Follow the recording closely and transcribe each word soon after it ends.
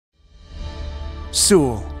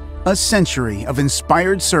Sewell, a century of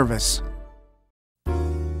inspired service.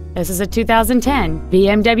 This is a 2010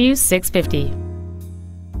 BMW 650.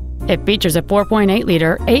 It features a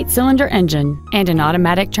 4.8-liter 8-cylinder engine and an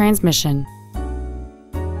automatic transmission.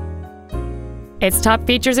 Its top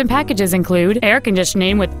features and packages include air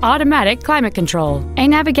conditioning with automatic climate control, a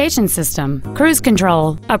navigation system, cruise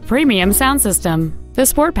control, a premium sound system, the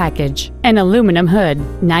Sport Package, an aluminum hood,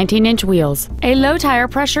 19-inch wheels, a low tire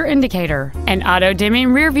pressure indicator, an auto-dimming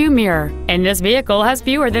rearview mirror, and this vehicle has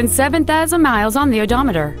fewer than 7,000 miles on the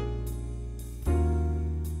odometer.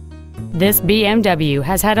 This BMW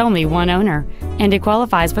has had only one owner, and it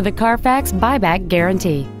qualifies for the Carfax buyback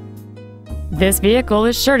guarantee. This vehicle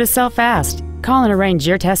is sure to sell fast. Call and arrange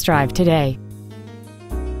your test drive today.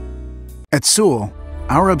 At Sewell,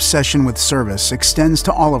 our obsession with service extends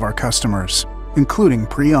to all of our customers, including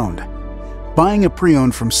pre-owned. Buying a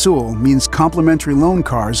pre-owned from Sewell means complimentary loan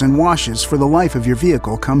cars and washes for the life of your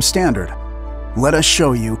vehicle come standard. Let us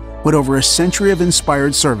show you what over a century of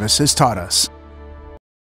inspired service has taught us.